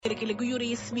sifikile kwiyure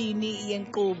yesibini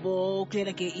yenkqubo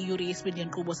kulela ke iyure yesibini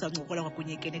yenkqubo sancokola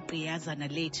kwakunye ke neqiyazana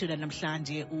lethu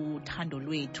namhlanje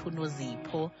Thandolwethu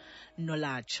Nozipho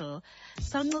Nolatsho.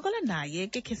 Sancokola naye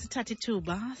ke sithathe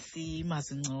ithuba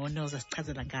simazi ngcono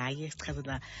zasichazela ngaye,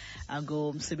 sichazela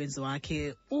ngomsebenzi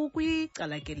wakhe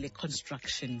ukwicala ke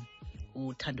le-construction.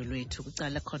 Thandolwethu kwicala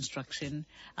le-construction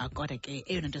kodwa ke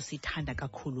eyona nto siyithanda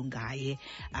kakhulu ngaye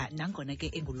nangona ke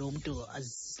engulo mntu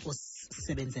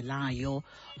osebenzelayo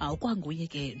ukwanguye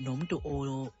ke nomntu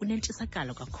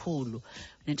unentshisakalo kakhulu,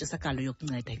 unentshisakalo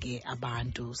yokunceda ke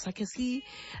abantu. Sakhe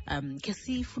ke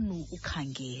sifuna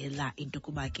ukhangela into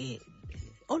kuba ke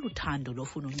olu thando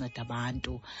lofuna unceda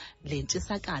abantu, le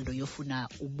ntshisakalo yofuna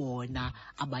ubona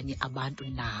abanye abantu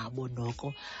nabo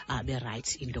noko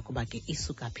be-right into kuba ke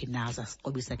isuka phi nazo,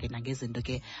 asiqobisa ke nangezinto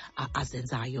ke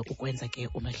azenzayo ukwenza ke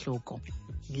umehluko.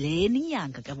 Le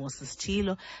nyanga ke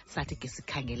mosisithilo sathi ke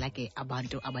sikhangela ke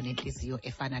abantu abanentliziyo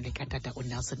efana nekatata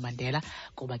uNelson Mandela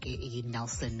kuba ke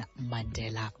iyi-Nelson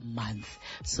Mandela Month.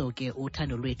 So ke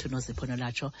Thandolwethu Nozipho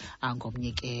Nolatsho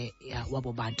ngomnye ke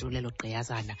wabo bantu lelo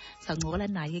gqiyazana. Sancokola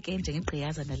naye ke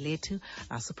njengegqiyazana lethu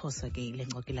asiphosa ke ile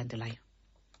ngxoxo ilandelayo.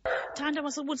 Thanda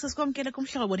masubulisa sikwamkele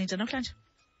kumhlobo ninja namhlanje.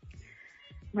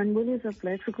 Manibulisa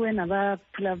Black kuwe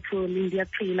nabaphulaphuli,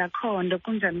 ndiyaphila Khondo,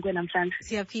 kunjani kuwe namhlanje?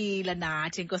 Siyaphila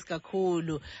nathi inkosi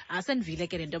kakhulu. Senivile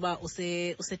ke lento ba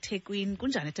useThekwini,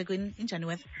 kunjani eThekwini, injani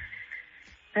weather?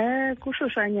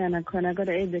 Kushushanyana khona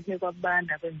kodwa ebekhe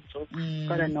kwabanda kwenzothu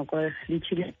kodwa noko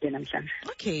lichile namhlanje.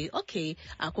 Okay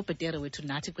akubhetere wethu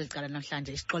nathi kwecala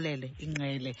namhlanje isixolele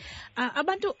inqele.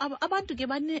 Abantu ke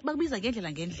bakubiza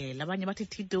ngendlela, abanye bathi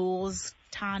Titos,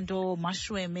 Thando,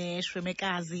 Mashweme,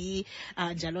 Shwemekazi,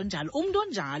 njalo njalo. Umuntu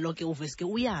onjalo ke uvese ke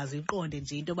uyazi iqonde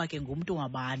nje into bakhe ngumuntu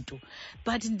wabantu.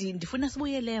 But ndifuna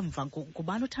sibuyele emva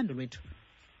ngubani Thandolwethu?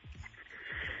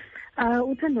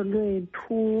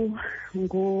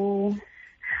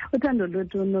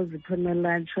 Thandolwethu Nozipho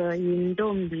Nolatsho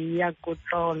yintombi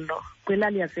yakuXolo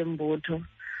kwilali yaseMbutho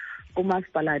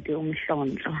kumasipalati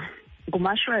uMhlonhlo.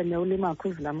 Ngumashwene ulima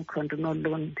khuzilamkhondo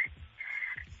noLundi.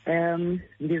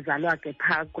 Ndizalwa ke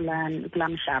phaa kulaa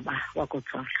mhlaba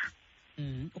wakuXolo.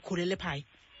 Ukhulele phaya?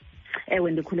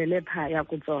 Ewe, ndikhulele phaya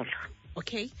kuXolo.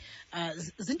 Okay.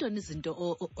 Zintoni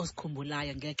izinto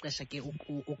osikhumbulayo ngexesha ke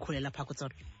ukhulela phaa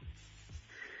kuXolo?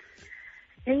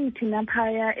 Thina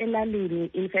phaya elalini,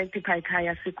 in fact phaya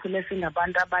ekhaya sikhule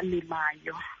singabantu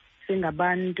abalimayo,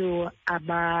 singabantu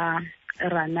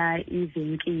abarana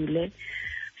ivenkile.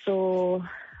 So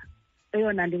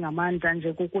eyona ndingamandla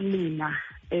nje kukulima,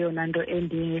 eyona nto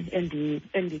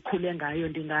endikhule ngayo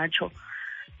ndingatsho,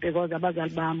 because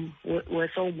abazali bam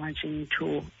were so much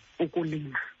into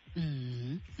ukulima.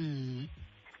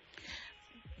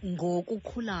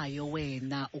 Ngokukhulayo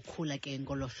wena ukhula ke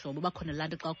ngolo hlobo, bakhona laa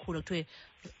nto xa ukhula kuthiwe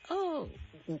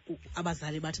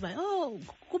abazali bathi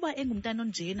kuba engumntana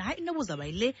onjena, hayi into uzawuba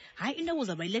yile, hayi into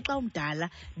uzawuba yile xa umdala,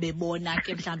 bebona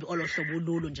ke mhlawumbi olo hlobo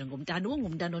ululo njengomntana.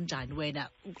 Ungumntana onjani wena?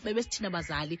 Bebesithina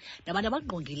abazali nabantu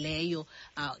abangqongileyo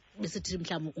besithi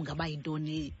mhlawumbi ungaba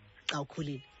yintoni xa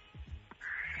ukhulile?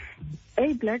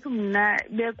 Black, mna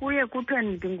bekuye kuthiwe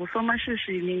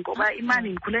ndingusomashishini ngoba imali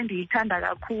ndikhule ndiyithanda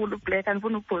kakhulu, Black,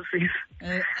 andifuna ukuphosisa.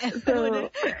 So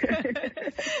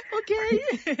okay.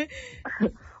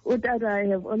 Utata, I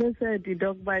have always said into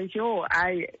yokuba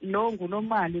lo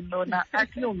ngunomali lona,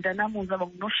 athi lo mntanam uzaba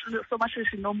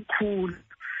ngusomashishini omkhulu.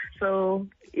 So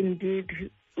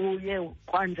indeed uye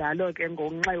kwanjalo ke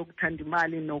ngonxa yokuthanda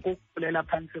imali nokukhulela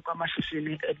phantsi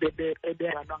kwamashishini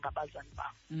eberanwa ngabazali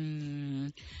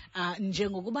bam.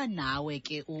 Njengokuba nawe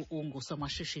ke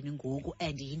ungusomashishini ngoku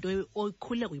and yinto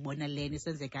okhule uyibona lena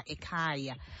isenzeka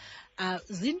ekhaya,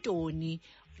 zintoni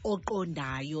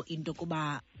oqondayo into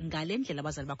kuba ngale ndlela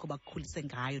abazali bakho bakukhulise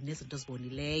ngayo nezinto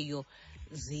zibonileyo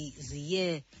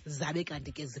ziye zabe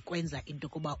kanti ke zikwenza into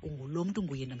kuba ungulo mntu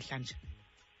nguye namhlanje?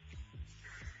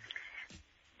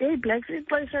 Black,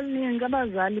 ixesha elininzi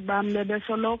abazali bam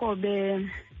bebesoloko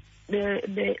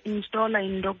be-installa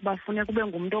into yokuba funeka ube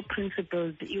ngumntu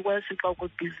o-principled iwesi xa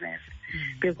ukwibusiness,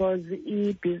 because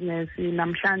i-business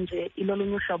namhlanje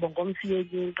ilolunye uhlobo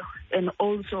ngomsiyeki into, and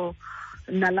also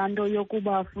nalaa nto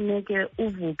yokuba funeke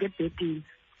uvuke ebhedini.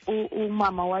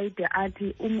 Umama wayide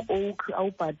athi oak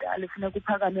awubhatali, funeka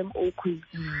uphakame em-oakwini.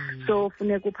 So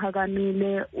funeka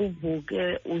uphakamile,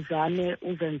 uvuke, uzame,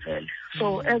 uzenzele.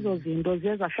 So ezo zinto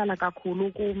ziye zahlala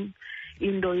kakhulu kum,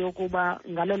 into yokuba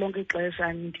ngalo lonke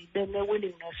ixesha ndibe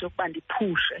ne-willingness yokuba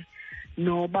ndiphushe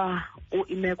noba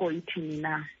imeko ithini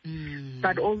na.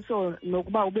 But also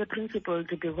nokuba ube principled,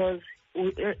 because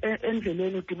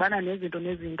endleleni udibana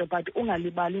nezinto but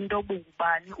ungalibali into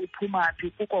obungubani, uphuma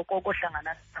phi, kuko koko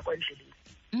ohlangana nako endleleni.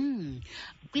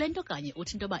 kule nto kanye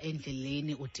uthi into yoba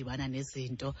endleleni udibana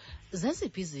nezinto,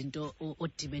 zeziphi izinto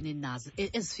odibene nazo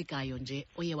ezifikayo nje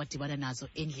oye wadibana nazo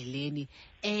endleleni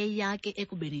eya ke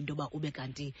ekubeni into yoba ube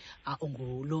kanti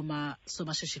unguloma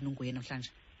somashishini unguye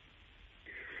namhlanje?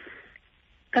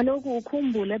 Kaloku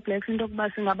ukhumbule Blacks into yokuba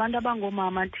singabantu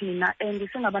abangoomama thina, and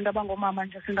singabantu abangoomama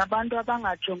nje singabantu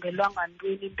abangajongelwanga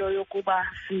ntweni into yokuba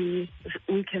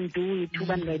we can do it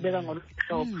uba ndingayibeka ngolu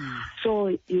hlobo.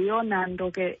 So yiyona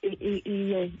nto ke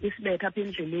iye isibetha apha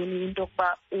endleleni into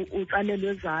yokuba utsalelwe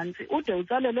ezantsi, ude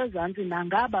utsalelwe ezantsi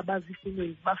nangaba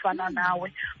bazifemeli bafana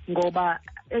nawe, ngoba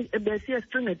besiye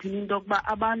sicinge thina into yokuba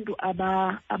abantu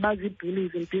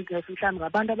abazii-bullies in business mhlawumbi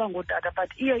ngabantu abangootata,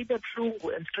 but iye ibe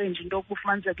buhlungu and strange into yokuba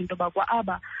ufumaniseka into yoba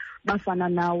kwa-aba bafana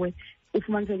nawe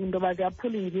ufumaniseka into yoba they are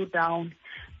pulling you down.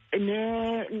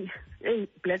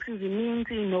 Blacks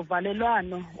zininzi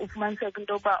novalelwano, ufumaniseka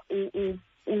into yoba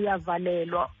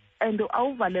uyavalelwa, and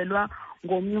awuvalelwa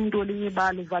ngomnye umntu olinye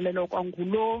ibala, uvalelwa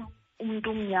kwangulo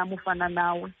umntu umnyama ufana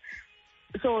nawe.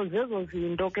 So zezo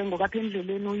zinto ke ngokapha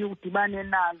endleleni uye udibane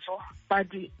nazo,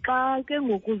 but xa ke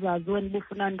ngokuzazi wena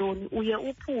ubufuna ntoni uye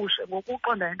uphushe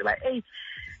ngokuqonda into yoba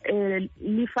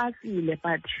lifasile,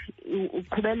 but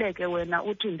uqhubeleke wena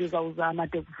uthi ndizawuzama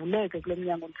de kuvuleke kule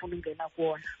mnyango ndifuna ungena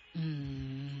kuwona.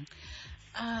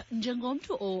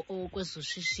 Njengomntu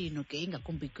okwezoshishino ke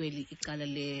ingakumbi kweli icala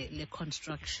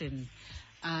le-construction,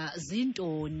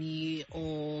 zintoni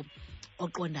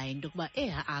oqondayo into yokuba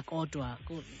kodwa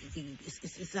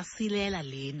isasilela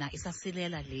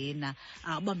lena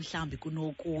uba mhlawumbi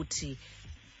kunokuthi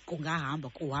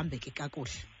kuhambeke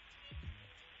kakuhle?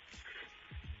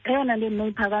 Eyona nto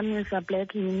ndinoyiphakamisa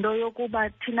Black yinto yokuba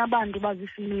thina bantu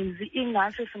bazifemeli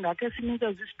ingase singakhe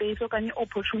sinikezwe ispace okanye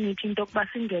i-opportunity into yokuba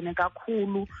singene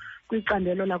kakhulu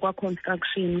kwicandelo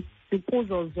lakwa-construction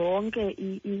kuzo zonke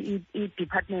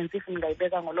ii-departments if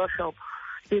ndingayibeka ngolo hlobo,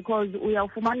 because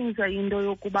uyawufumanisa into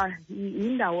yokuba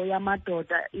yindawo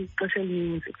yamadoda ixesha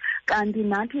elininzi, kanti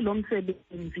nathi lo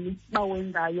msebenzi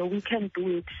bawenzayo we can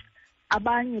do it.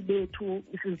 Abanye bethu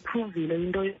siziprovile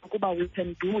into yokuba we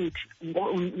can do it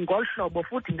ngolu hlobo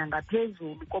futhi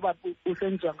nangaphezulu koba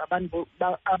usenziwa ngabantu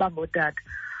abangootata.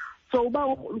 So uba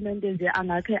urhulumente nje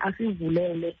angakhe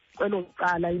asivulele kwelo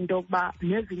cala into yokuba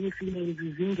nezinye ii-females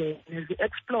zingene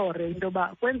zi-explore into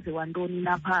yoba kwenziwa ntoni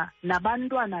napha,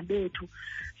 nabantwana bethu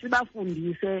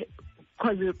sibafundise,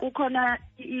 because kukhona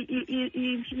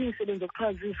imisebenzi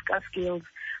ekuthiwa zii-scar skills.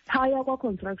 Phaya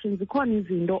kwa-construction zikhona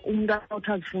izinto umntu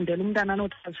anothi azifundele, umntana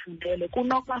anothi azifundele,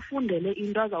 kunokuba afundele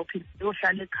into azawuphinda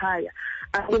yohlala ekhaya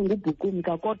abe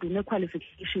ngubhukumka kodwa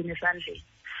une-qualification esandleni.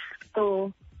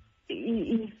 So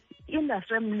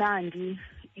industry emnandi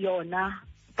yona,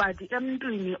 but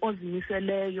emntwini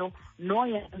ozimiseleyo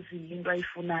noyaziyo into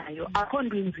ayifunayo akho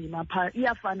nto inzima phaa,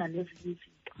 iyafana nezinye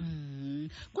izinto.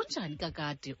 Kunjani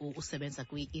kakade usebenza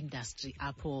kwi-industry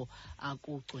apho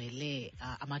kugcwele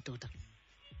amadoda?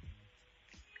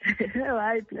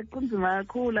 Hayi, kunzima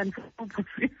kakhulu, andifuna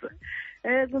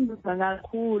kunzima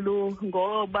kakhulu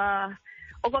ngoba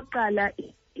okokuqala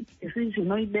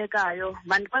i-decision oyibekayo,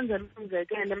 mandikwenzela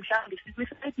umzekelo mhlawumbi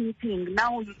sikwi-site meeting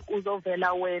now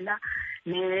uzovela wena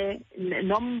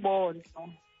nombono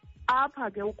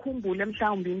apha ke ukhumbule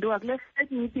mhlawumbi into kule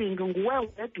site meeting nguwe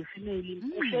wedwa ifemeli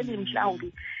uhleli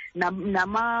mhlawumbi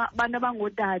nabantu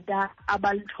abangootata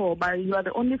abalithoba, you are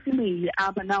the only female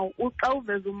apha. Now xa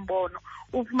uveza umbono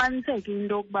ufumaniseke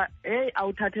into yokuba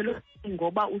awuthathelwe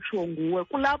ngoba utsho nguwe,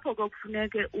 kulapho ke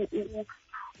kufuneke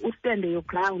ustande your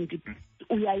ground,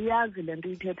 uyayazi le nto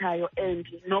uyithethayo, and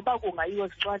noba kungayiyo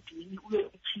zincwadini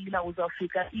uyoyityhila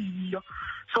uzawufika iyiyo.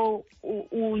 So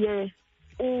uye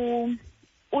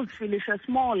uzifilishe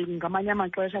small ngamanye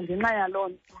amaxesha ngenxa yaloo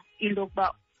nto into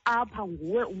yokuba apha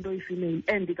nguwe umntu oyifemeli,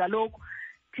 and kaloku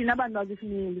thina abantu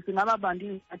bazifemeli singaba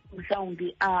bantu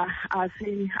mhlawumbi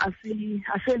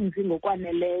asenzi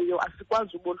ngokwaneleyo,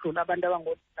 asikwazi ubodlula abantu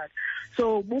abangootata.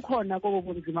 So bukhona kobo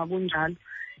bunzima bunjalo.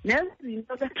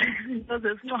 Nezinto ke izinto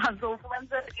zesincwazo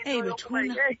ufumaniseka into yokuba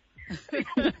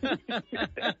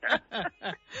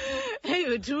hey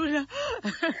uthula.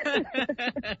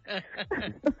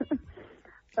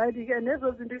 But ke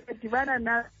nezo zinto edibana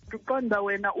nazo uqonda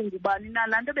wena ungubani na.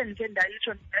 Laa nto bendikhe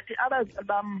ndayitsho ndathi abazali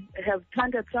bam have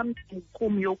planted something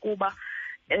kum yokuba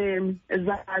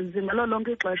zazi ngalo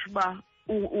lonke ixesha uba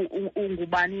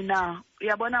ungubani na.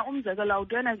 Uyabona umzekelo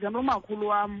awutena example umakhulu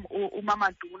wam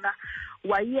umamaduna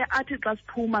waye athi xa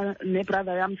siphuma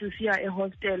nebrother yam sisiya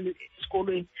ehostel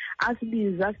esikolweni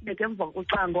asibize asibeke emva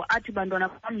kocango athi bantwana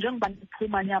bam njengoba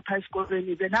niphuma niyapha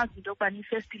esikolweni ze nazi into yokuba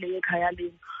niyifestile yekhaya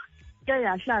lenu. ke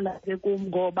yahlala ke kum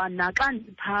ngoba naxa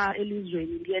ndipha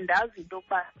elizweni ndiye ndazi into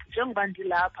yokuba njengoba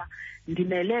ndilapha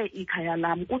ndimele ikhaya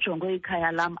lam, kujongwe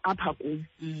ikhaya lam apha kum.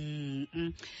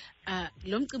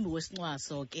 Lo mcimbi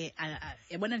wesincwaso ke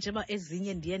yabona njengoba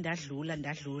ezinye ndiye ndadlula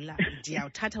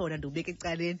ndiyawuthatha wona ndiwubeka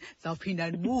ecaleni, zawuphinda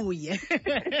ndibuye.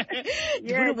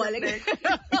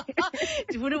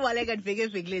 Ndifuna ubaleka ndibheke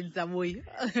evekileni sabuya.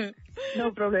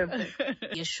 No problem.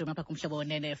 Yeshumi apha kumhlobo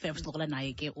Wenene FM sincokola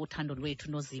naye ke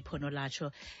uThandolwethu noZipho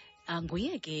Nolatsho.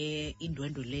 Nguye ke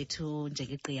indwendwe lethu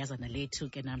njengegqiyazana lethu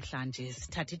ke namhlanje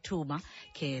sithatha ithuba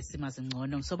ke simazi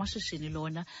ngcono ngusomashishini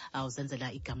lona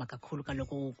uzenzela igama kakhulu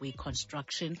kaloku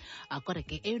kwi-construction kodwa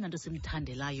ke eyona nto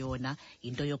simthandela yona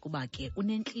yinto yokuba ke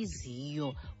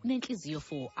unentliziyo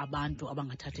for abantu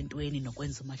abangathathi ntweni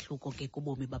nokwenza umahluko ke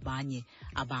kubomi babanye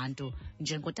abantu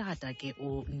njengotata ke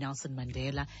uNelson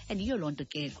Mandela. And yiyo loo nto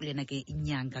ke kulena ke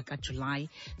inyanga kaJulayi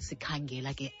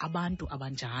sikhangela ke abantu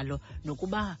abanjalo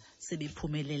nokuba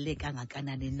sebephumelele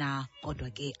kangakanani na kodwa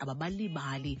ke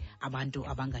ababalibali abantu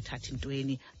abangathathi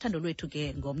ntweni. Thandolwethu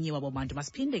ke ngomnye wabo bantu.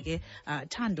 Masiphinde ke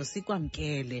Thando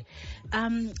sikwamkele.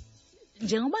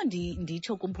 Njengoba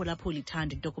nditsho kumphulaphuli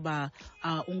Thando into yokuba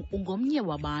ungomnye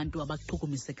wabantu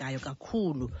abachukumisekayo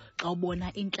kakhulu xa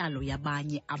ubona intlalo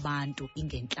yabanye abantu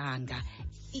ingentlanga.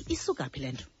 Isuka phi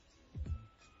le nto?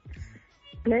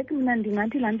 Black, mina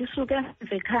ndingathi laa nto isuke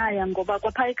ekhaya ngoba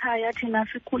kwapha ekhaya thina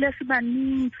sikhule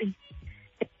sibanintsi.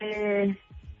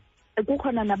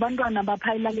 Kukhona nabantwana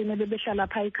abapha elalini ebebehlala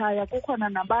pha ekhaya, kukhona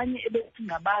nabanye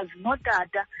ebesingabazi,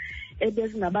 nootata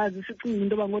ebesingabazi sicinga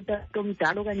into yoba ngootata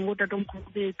omdala okanye ngootata omkhulu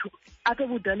bethu. Apha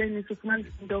ebudaleni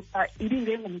sifumanisa into yokuba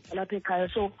ibingengumdala apha ekhaya.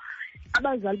 So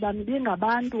abazali bami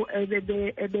bengabantu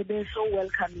ebebe-so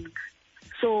welcoming.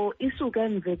 So isuke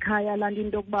emva ekhaya laa nto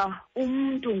into yokuba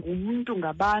umntu ngumntu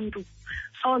ngabantu,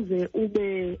 soze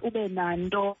ube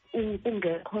nanto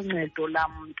ungekho ncedo laa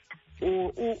mntu.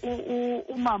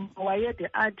 Umama wayede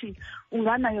athi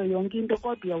unganayo yonke into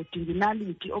kodwa uyawudinga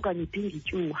inaliti okanye udinga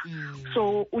ityuwa.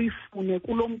 So uyifune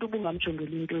kulo mntu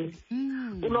ubungamjongeli intweni.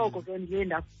 Kuloko ke ndiye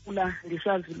ndakhula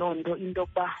ndisazi loo nto into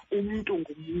yokuba umntu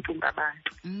ngumntu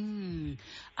ngabantu.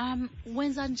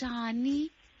 Wenza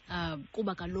njani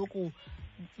kuba kaloku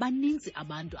baninzi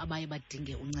abantu abaye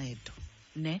badinge uncedo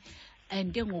ne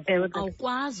and ke ngoku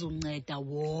awukwazi unceda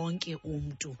wonke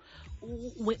umntu.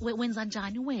 Wenza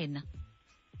njani wena?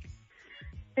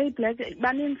 Hey Black,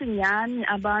 baninzi nyhani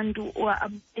abantu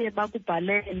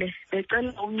bakubhalele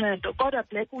becela uncedo kodwa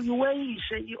Black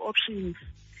uyiweyishe ii-options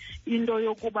into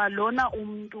yokuba lona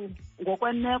umntu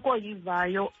ngokweneko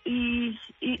yivayo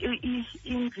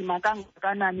inzima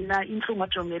kangakanani na intlungu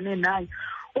ajongene nayo.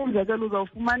 Umzekelo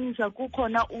uzawufumanisa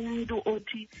kukhona umntu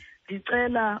othi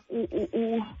ndicela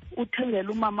uthengele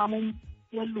umamam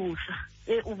yelusa.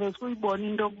 Uvese kuyibona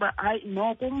into yokuba hayi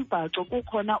noko umbhaco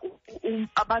kukhona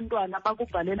abantwana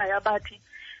bakubhalelayo abathi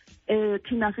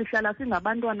thina sihlala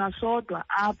singabantwana sodwa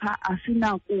apha,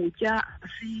 asinakutya,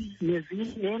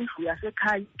 nendlu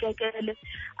yasekhaya ikekele,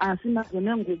 asinazo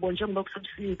neengubo njengoba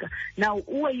kusebusika. Now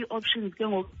uwe ii-options ke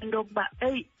ngoku into yokuba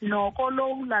noko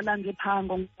lo ulala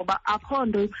ngephango ngoba akho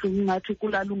nto ibuhlungu ngathi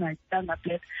kulala ungatyanga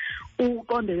phela.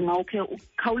 Uqonde ngawukhe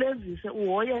ukhawulezise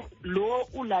uhoye lo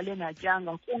ulale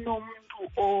ngatyanga kunomntu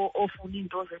ofuna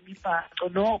into zemibhaco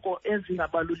noko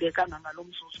ezingabalulekanga ngalo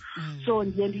mzuzu. So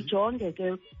ndiye ndijonge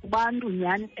ke kubantu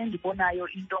nyhani endibonayo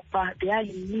into yokuba they are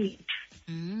in need.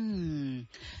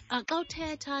 Xa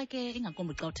uthetha ke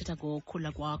ingakumbi xa uthetha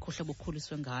ngokhula kwakho hlobo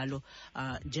ukhuliswe ngalo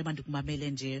njengoba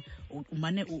ndikumamele nje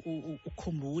umane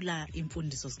ukhumbula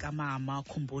iimfundiso zikamama,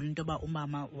 ukhumbula into yoba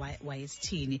umama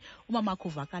wayesithini. Umama wakho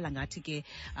uvakala ngathi ke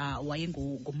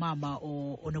wayengumama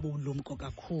onobulumko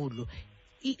kakhulu.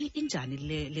 Injani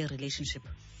le relationship?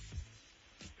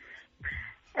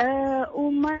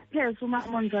 uMathesi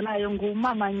umama onzalayo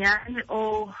ngumama nyani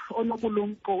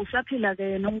onobulumko. Usaphila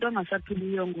ke nomuntu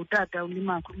ongasaphiliyo ngutata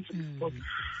ulimakho umzimba.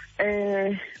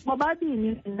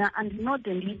 Bobabini mina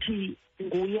andinode ndithi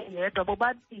nguye yedwa,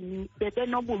 bobabini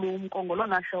bebenobulumko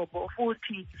ngolona hlobo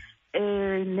futhi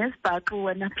nesibhaxu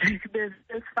wena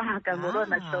besifaka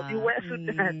ngolona hlobo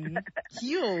iwesutata.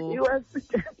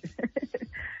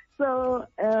 So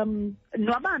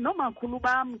noba nomakhulu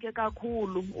bam ke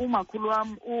kakhulu, umakhulu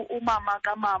wam umama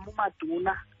kamama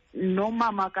uMaduna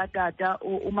nomama katata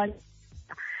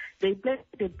they played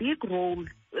a big role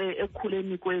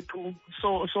ekukhuleni kwethu.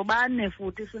 So bane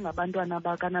futhi singabantwana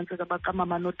bakanantsika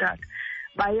bakamama notata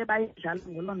baye bayidlala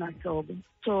ngolona hlobo.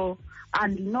 So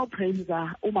andinopraise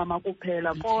umama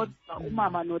kuphela kodwa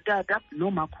umama notata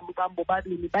nomakhulu bam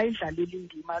bobabini bayidlalile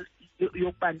indima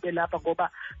yokuba ndibe lapha,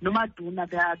 ngoba nomaduna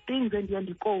there are things endiye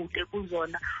ndikowude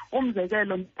kuzona.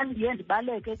 Umzekelo, ndiye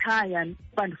ndibaleke ekhaya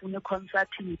uba ndifuna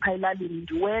econcertini phaa elalini,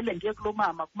 ndiwele ndiye kulo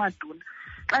mama kumaduna.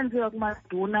 Xa ndifika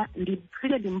kumaduna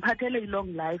ndifike ndimphathele i-long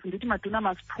life, ndithi maduna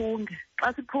masiphunge.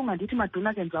 Xa siphunga ndithi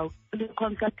maduna ke ndizawucela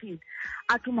econcertini.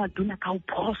 Athi umaduna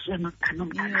khawuphoswe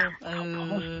nomntana.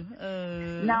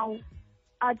 Now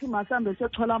athi masambe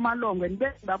siyochola amalongwe,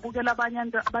 ndibe ndibabukela abanye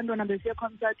abantwana besiye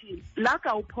econcertini. La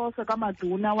khawuphose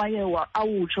kamaduna waye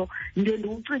awutsho ndiye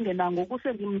ndiwucinge nangoku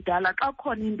sendimdala, xa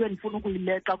khona into endifuna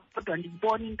ukuyileqa kodwa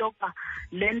ndibona into yokuba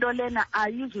le nto lena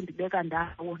ayizundibeka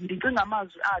ndawo, ndicinga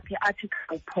amazwi akhe athi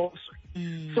khawuphoswe.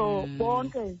 So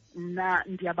bonke mna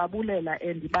ndiyababulela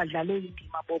and badlale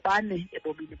indima bobane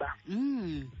ebomini bam.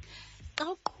 Xa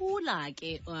uqhula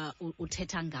ke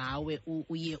uthetha ngawe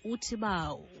uye uthi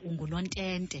ba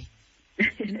ungunontente.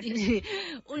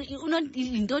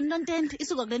 Yintoni nontente?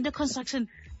 Isuka kule nto construction.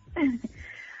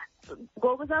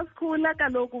 Ngoku sasikhula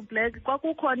kaloku Black,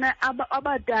 kwakukhona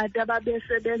abadada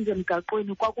babesebenza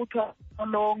emgaqweni, kwakuthiwa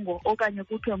olongo okanye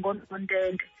kuthiwe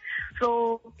ngonontente.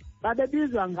 So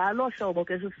babebizwa ngalo hlobo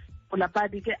ke but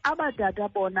ke abadada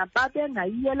bona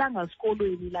babengayiyelanga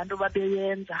esikolweni laa nto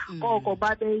babeyenza, koko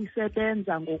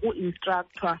babeyisebenza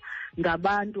ngoku-instructwa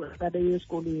ngabantu ababeye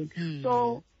esikolweni.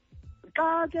 So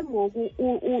xa ke ngoku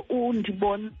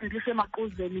undibona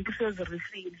ndisemaquzeni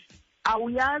ndisezirifini,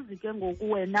 awuyazi ke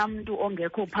ngoku wena mntu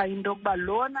ongekho phaa into yokuba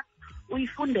lona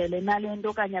uyifundele nale nto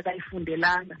okanye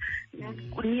akayifundelanga.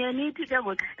 Niye nithi ke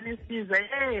ngoxa nisibiza,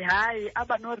 hayi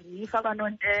abanorifa,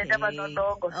 abanontente,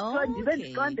 abanolongo. So ndibe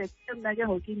ndiqonde ke mna ke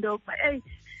ngoku into yokuba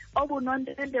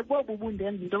obunontente bobu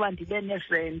bundenza into yoba ndibe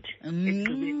nesenti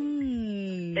ekugqibeleni.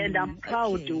 And I'm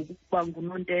proud ukuba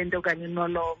ngunontente okanye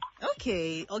nolongo.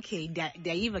 Okay,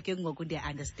 ndiyayiva ke ngoku,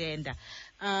 ndiya-understanda.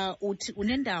 Uthi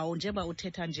unendawo njengoba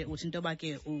uthetha nje uthi into yoba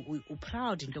ke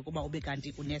uproud into yokuba ube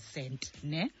kanti unesenti,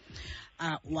 ne?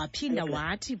 Waphinda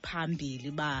wathi phambili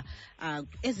uba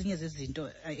ezinye zezinto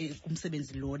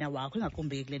kumsebenzi lona wakho,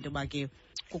 ingakumbi kule nto yoba ke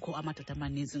kukho amadoda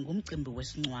amaninzi, ngumcimbi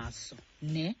wesincwaso,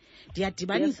 ne?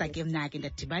 Ndiyadibanisa ke mna ke,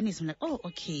 ndiyadibanisa mna,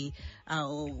 okay,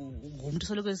 ngumntu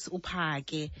soloko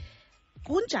uphake.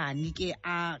 Kunjani ke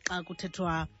xa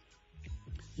kuthethwa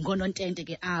ngonontente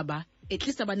ke aba, at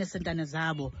least abanesentana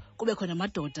zabo, kube khona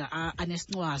amadoda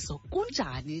anesincwaso?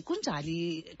 Kunjani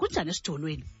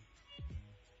esijolweni?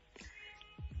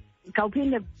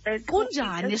 Khawuphinde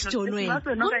kunjani esijolweni?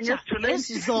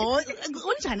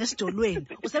 Kunjani esijolweni?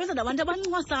 Usebenza nabantu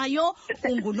abancwasayo,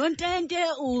 ungunontente,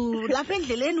 ulapha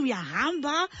endleleni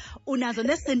uyahamba, unazo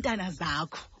nesentana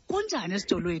zakho. Kunjani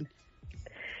esijolweni?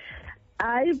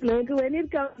 Hayi Black, when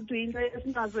it comes to into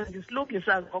esinazo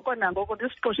ndisilungisa ngoko nangoko,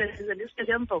 ndisiqoshelise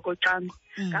ndisibeke emva kocango.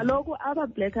 Kaloku aba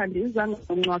Black andizange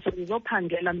uncwaso,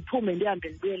 ndizophangela ndiphume ndihambe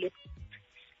ndibuyele.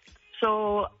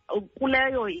 So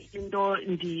kuleyo into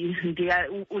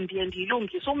ndiye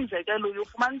ndiyilungise. Umzekelo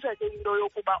ufumaniseke into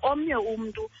yokuba omnye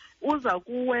umntu uza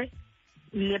kuwe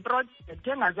neproject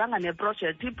engazanga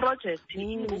neproject, iproject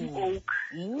ingum-oak,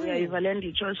 uyayiva le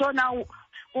nditsho. So now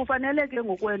kufanele ke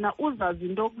ngokwena uzazi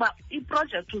into yokuba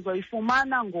iproject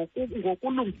uzoyifumana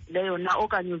ngokulungileyo na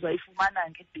okanye uzoyifumana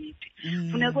ngedate.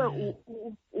 Funeke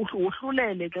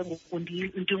uhlulele ke ngoku.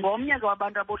 Ndingomnye ke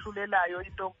wabantu abohlulelayo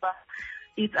into yokuba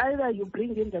it's either you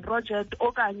bring in the project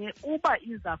okanye uba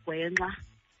iza gwenxa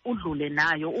udlule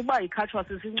nayo, uba ikhatshwa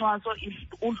sisincwaso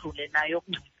udlule nayo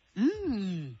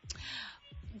kungcono.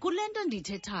 Kule nto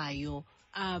ndiyithethayo,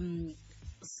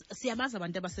 siyabazi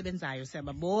abantu abasebenzayo,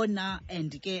 siyababona,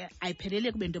 and ke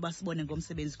ayiphelele kube into basibone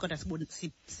ngomsebenzi, kodwa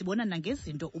sibona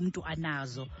nangezinto umntu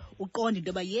anazo, uqonda into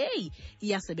yoba yeyi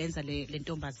iyasebenza le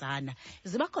ntombazana.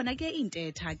 Ziba khona ke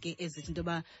iintetha ke ezithi into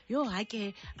yoba hayi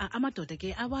ke amadoda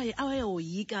ke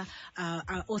awayoyika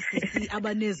osisi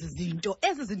abanezi zinto,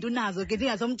 ezi zinto nazo ke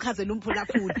ndingazomchazela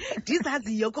umphulaphuli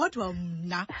ndizaziyo, kodwa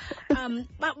mna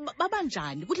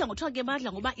babanjani? Kudla ngothiwa ke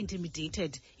badla ngoba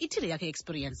intimidated. Ithile yakhe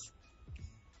experience?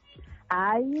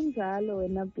 Hayi injalo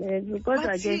wena Black,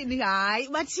 kodwa ke hayi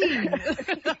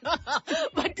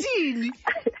bathini?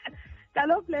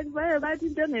 Kaloku Black baye bathi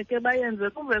into engeke bayenze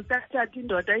kuve sithatha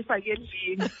indoda ayifake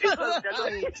endlini.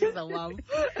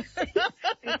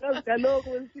 Because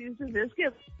kaloku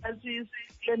sivesike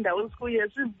kule ndawo esikuye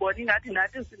sizibone ingathi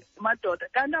nathi singamadoda,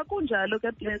 kanti akunjalo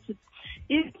ke Black.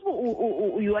 If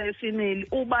you are a female,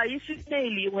 uba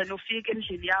ifemale wena ufika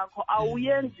endlini yakho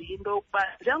awuyenzi into yokuba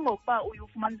njengokuba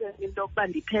uyufumaniseka into yokuba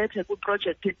ndiphethe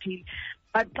kwiproject ethile,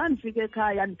 but xa ndifika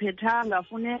ekhaya ndiphethanga,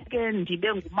 funeke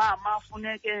ndibe ngumama,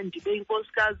 funeke ndibe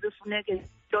inkosikazi, funeke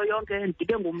into yonke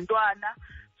ndibe ngumntwana.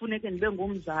 funeke ndibe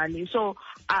ngumzali. So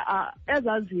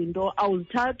ezaa zinto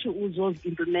awuzithathi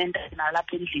uzozi-implementa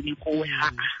nalapha endlini kuwe.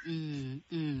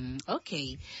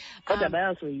 Okay. Kodwa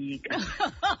bayasoyika.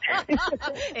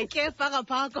 Eke faka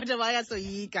phaa kodwa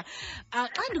bayasoyika.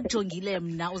 Xa ndikujongile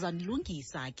mna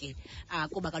uzandilungisa ke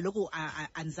kuba kaloku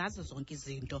andizazi zonke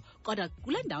izinto, kodwa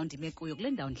kule ndawo ndime kuyo,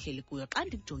 kule ndawo ndihleli kuyo, xa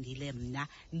ndikujongile mna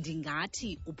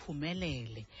ndingathi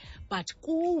uphumelele. But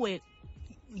kuwe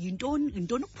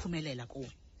yintoni ukuphumelela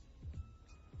kuwe?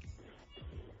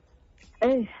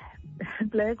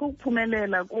 Black,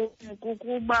 ukuphumelela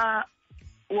kukuba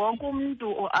wonke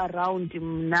umuntu o-around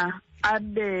mna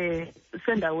abe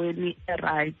sendaweni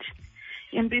e-right.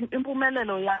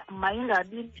 Impumelelo yam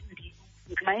mayingabi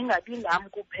ngam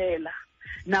kuphela,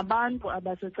 nabantu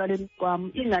abasecaleni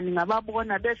kwam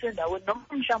ingandingababona besendaweni, noma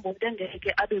mhlawumbi umntu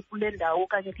engeke abe kule ndawo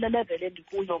okanye kule level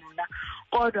endikuyo mna,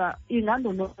 kodwa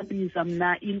ingandonwabisa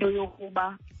mna into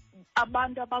yokuba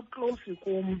abantu abaclose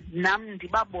kum nam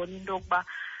ndibabone into yokuba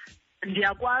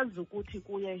ndiyakwazi ukuthi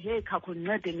kuye, hey, khakho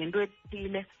ndincede ngento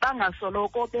ethile,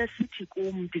 bangasoloko besithi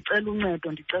kum ndicela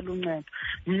uncedo.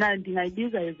 Mna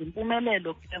ndingayibiza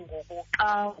ezimpumelelo ke ngoku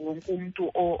xa wonke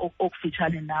umntu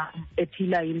okufitshane nam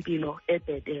ephila impilo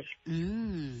ebhetele.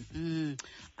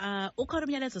 Ukhona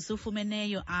umyalezo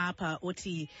siwufumeneyo apha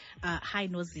uthi hi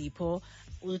Nozipho,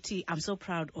 uthi I'm so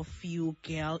proud of you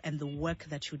girl and the work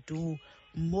that you do.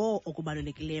 More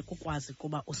okubalulekileyo kukwazi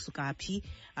kuba usuka phi,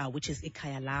 which is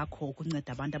ikhaya lakho,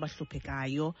 ukunceda abantu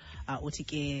abahluphekayo. Uthi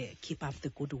ke keep up the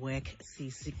good work.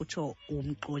 Sikutsho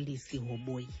umxolisi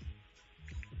Hoboyi.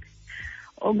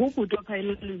 Ngubhuti apha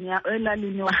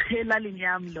elalini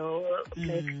yam lo.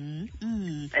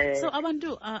 So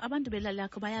abantu belali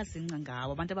yakho bayazingca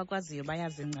ngawe, abantu abakwaziyo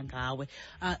bayazingca ngawe.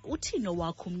 Uthini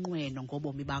wakho umnqweno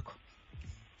ngobomi bakho?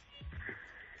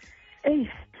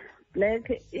 Black,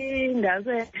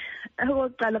 ingase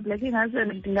okokuqala Black, ingase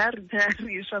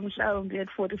ndingaretirisha mhlawumbi at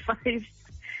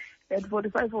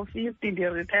 45 or 50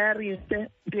 ndiretire,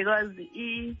 because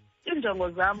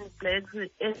injongo zam Black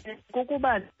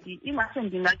kukuba ingase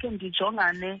ndingakhe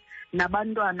ndijongane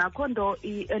nabantwana, akho nto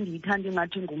endiyithanda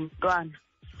ingathi ngumntwana.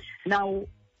 Now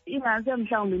ingase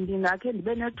mhlawumbi ndingakhe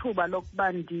ndibe nethuba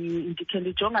lokuba ndikhe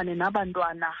ndijongane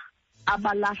nabantwana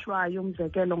abalahlwayo,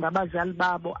 umzekelo ngabazali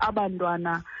babo,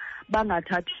 abantwana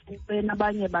bangathathi ntweni,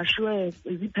 abanye bashiywe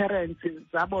zii-parents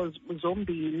zabo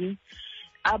zombini,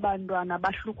 abantwana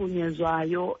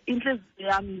bahlukunyezwayo. Intliziyo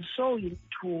yam iso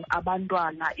into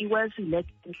abantwana, iwesile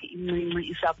incinci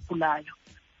isakhulayo.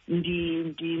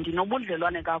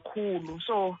 Ndinobudlelwane kakhulu,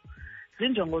 so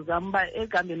zinjongo zam uba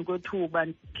ekuhambeni kwethuba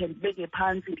ndikhe ndibeke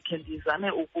phantsi, ndikhe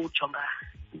ndizame ukujonga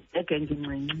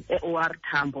egengincinci e-OR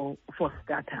Tambo for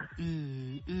starters.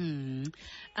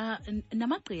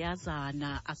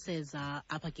 Namagqiyazana aseza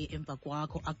apha ke emva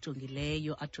kwakho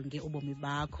akujongileyo, ajonge ubomi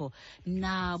bakho,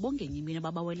 nabo ngenye imini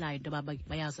babawelayo into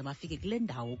bayaze bafike kule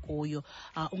ndawo kuyo,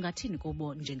 ungathini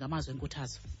kubo njengamazwi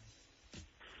enkuthazo?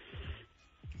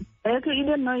 Into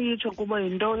endinoyitsho kubo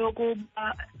yinto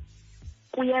yokuba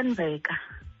kuyenzeka,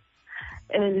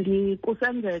 and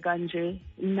kusenzeka nje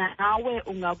nawe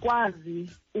ungakwazi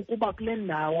ukuba kule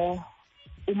ndawo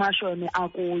umashwene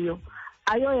akuyo.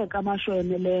 Ayoyeka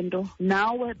amashwene le nto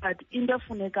nawe, but into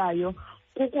efunekayo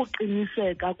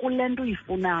kukuqiniseka kule nto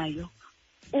uyifunayo.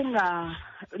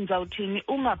 Ndizawuthini,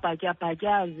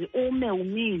 ungabhatyabhatyazi, ume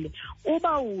umile.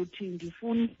 Uba uthi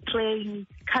ndifuna itreyini,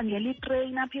 khangela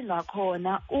itreyini apha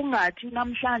ingakhona. Ungathi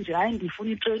namhlanje hayi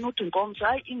ndifuna itreyini, uthi ngomso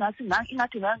hayi ingathi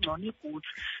ngangcono ibhutsi,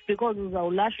 because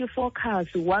uzawulahla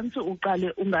ifocus once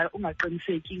uqale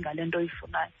ungaqiniseki ngale nto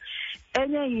oyifunayo.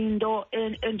 Enye into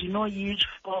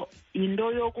endinoyitsho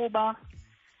yinto yokuba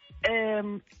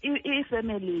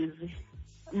ii-families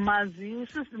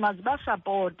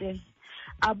mazibasapote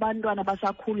abantwana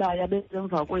basakhulayo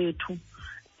abesemva kwethu,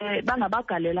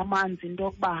 bangabagalela amanzi into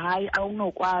yokuba hayi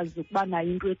awunokwazi ukuba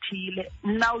nayo into ethile.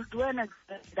 Mna ulidwene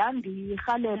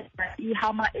ndandirhalela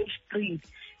iHama H3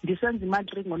 ndisenza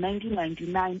imatriki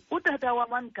ngo-1999. Utata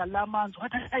wam wandigalela amanzi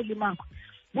wathi hayi limakho,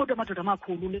 bodwa amadoda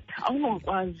amakhulu le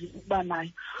awunokwazi ukuba nayo.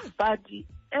 But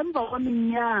emva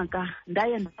kweminyaka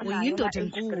ndaye uyindoda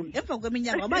enkulu. Emva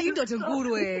kweminyaka waba yindoda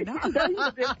enkulu wena.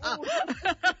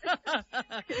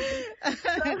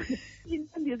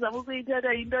 Into ndizama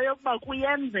ukuyithetha yinto yokuba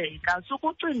kuyenzeka,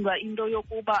 sukucinga into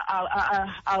yokuba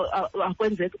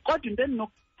akwenzeki, kodwa into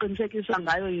endinokuqinisekisa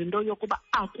ngayo yinto yokuba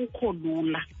akukho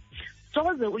lula.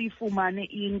 Soze uyifumane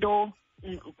into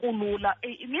kulula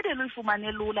immediately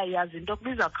uyifumane lula yazi into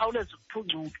kubiza khawuleza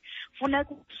ukuphuncuke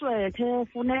funeka uswethe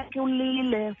funeka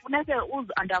ulile funeke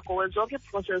uzi-undergowe zonke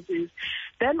ii-processes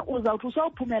then uzawuthi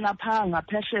usawuphumela phaa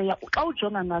ngaphesheya xa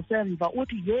ujonga ngasemva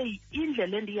uthi yeyi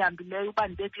indlela endiyihambileyo uba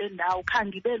ndibe kule ndawo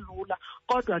khange ibe lula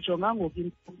kodwa jonga ngoku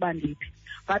into ukuba ndiphi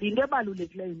but into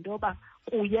ebalulekileyo yinto yoba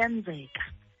kuyenzeka.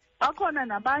 Bakhona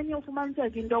nabanye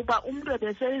ufumaniseka into yokuba umntu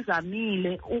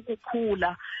ebeseyizamile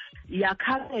ukukhula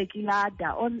yakhaleka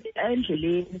ilada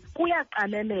endleleni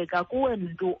kuyaqaleleka kuwe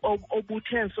mntu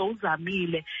obuthe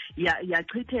sowuzamile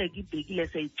yachitheka ibhekile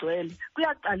seyigcwele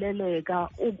kuyaqaleleka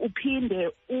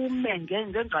uphinde ume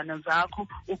ngeengcano zakho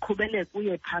uqhubeleke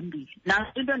uye phambili.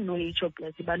 Nanso into endinoyitsho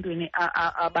Bless ebantwini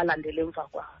abalandele emva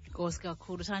kwakho. Nkosi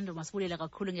kakhulu Thando, masibulela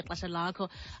kakhulu ngexesha lakho.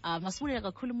 Masibulela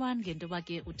kakhulu mani ngento yoba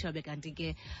ke uthiwe kanti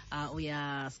ke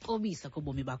uyasikobisa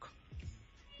kubomi bakho.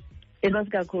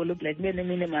 Enkosi kakhulu Black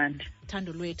benemini mandi.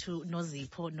 Thandolwethu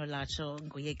Thando Nolatsho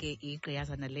nguye ke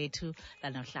igqiyazana lethu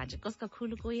lanamhlanje. Nkosi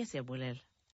kakhulu kuye, siyabulela.